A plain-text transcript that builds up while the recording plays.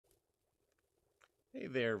Hey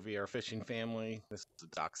there, VR fishing family. This is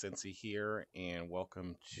Doc Cincy here, and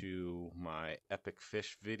welcome to my epic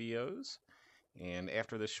fish videos. And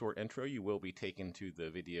after this short intro, you will be taken to the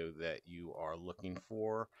video that you are looking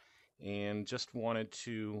for. And just wanted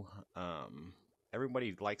to,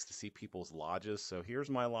 everybody likes to see people's lodges. So here's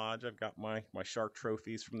my lodge. I've got my shark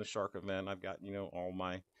trophies from the shark event. I've got, all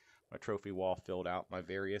my trophy wall filled out, my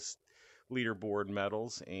various leaderboard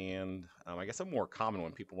medals, and I guess a more common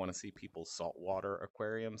one, people want to see people's saltwater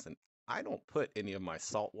aquariums, and I don't put any of my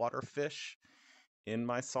saltwater fish in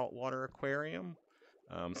my saltwater aquarium.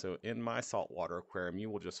 So in my saltwater aquarium, you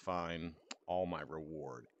will just find all my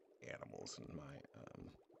reward animals, and my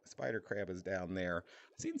spider crab is down there.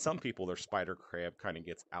 I've seen some people, their spider crab kind of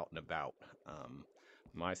gets out and about.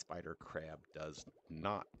 My spider crab does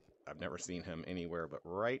not. I've never seen him anywhere but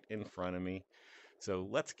right in front of me. So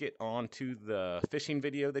let's get on to the fishing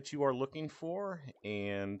video that you are looking for,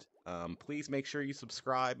 and please make sure you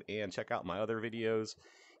subscribe and check out my other videos.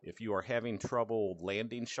 If you are having trouble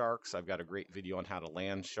landing sharks, I've got a great video on how to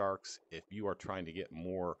land sharks. If you are trying to get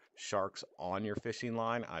more sharks on your fishing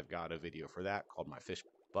line, I've got a video for that called My Fish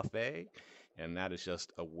Buffet, and that is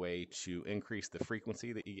just a way to increase the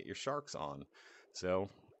frequency that you get your sharks on. So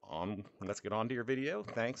let's get on to your video.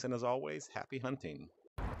 Thanks, and as always, happy hunting.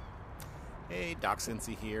 Hey, Doc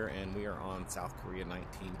Cincy here, and we are on South Korea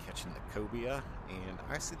 19 catching the cobia, and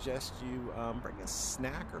I suggest you bring a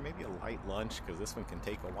snack or maybe a light lunch, because this one can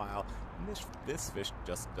take a while, and this fish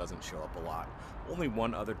just doesn't show up a lot. Only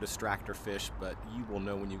one other distractor fish, but you will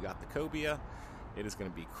know when you got the cobia. It is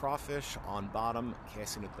going to be crawfish on bottom,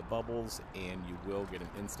 casting at the bubbles, and you will get an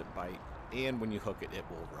instant bite, and when you hook it, it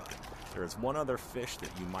will run. There is one other fish that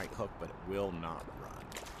you might hook, but it will not run.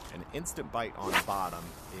 An instant bite on bottom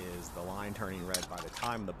is the line turning red by the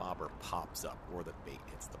time the bobber pops up or the bait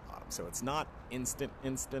hits the bottom. So it's not instant.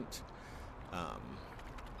 Let's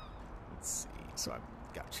see. So I've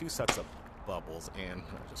got two sets of bubbles, and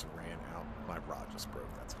I just ran out. My rod just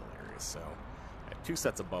broke. That's hilarious. So I have two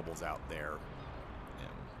sets of bubbles out there. And,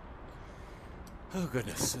 oh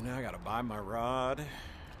goodness. So now I got to buy my rod.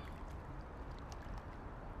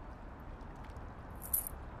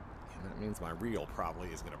 That means my reel probably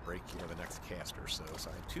is going to break here the next cast or so. So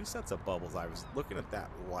I had two sets of bubbles. I was looking at that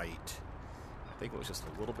light. I think it was just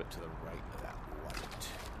a little bit to the right of that light.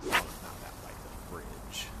 Well, not that light, the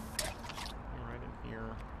bridge. Right in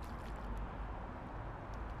here.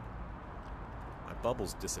 My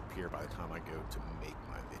bubbles disappear by the time I go to make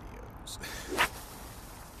my videos.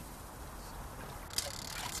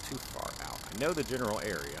 It's too far out. I know the general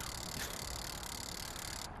area.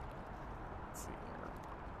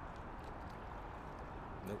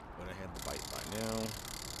 Nope, but I had the bite by now.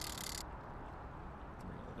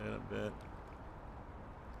 Reel it in a bit.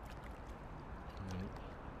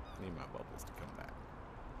 I need my bubbles to come back.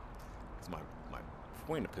 Because my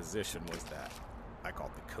point of position was that I call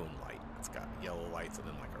it the cone light. It's got yellow lights and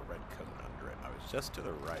then like a red cone under it. I was just to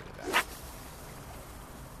the right of that.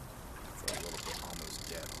 It's a little bit almost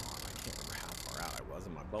dead on. I can't remember how far out I was,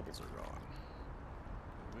 and my bubbles are gone.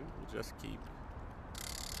 We will just keep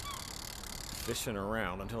fishing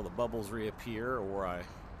around until the bubbles reappear or I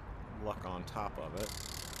luck on top of it.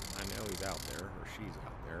 I know he's out there, or she's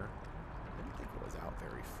out there. I didn't think it was out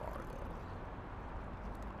very far though.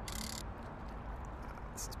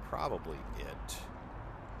 This is probably it.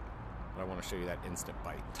 But I want to show you that instant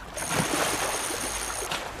bite time. That's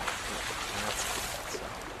it. So,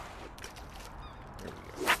 here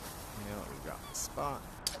we go. Now that we've got the spot,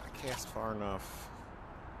 I cast far enough.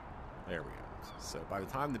 There we go. So by the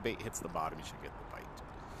time the bait hits the bottom, you should get the bite.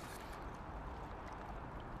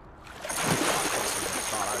 I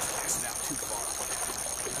thought I was casting out too far.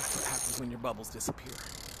 That's what happens when your bubbles disappear.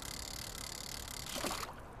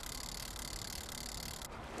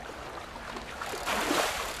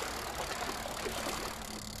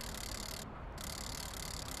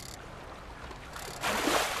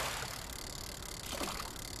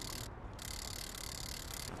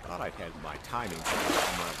 I'd had my timing set up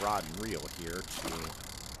on my rod and reel here to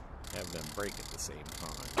have them break at the same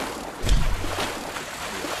time. The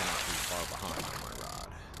reel cannot be far behind on my rod.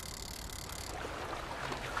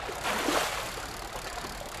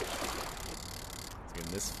 Again,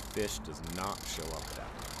 this fish does not show up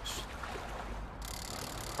that much.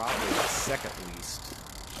 Probably the second least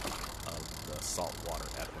of the saltwater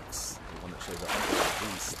epics. The one that shows up the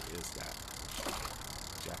least is that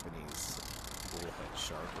Japanese bullhead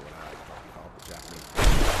shark, or what I call the Japanese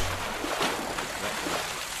that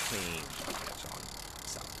came to catch on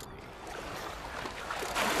South Korea.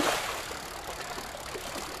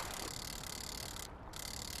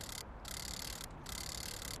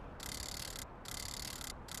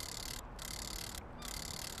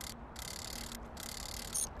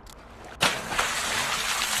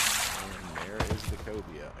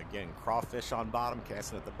 Again, crawfish on bottom,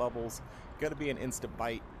 casting at the bubbles. Going to be an instant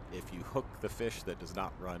bite. If you hook the fish that does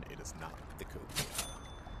not run, it is not the cobia.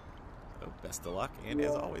 So best of luck, and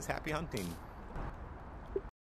as always, happy hunting.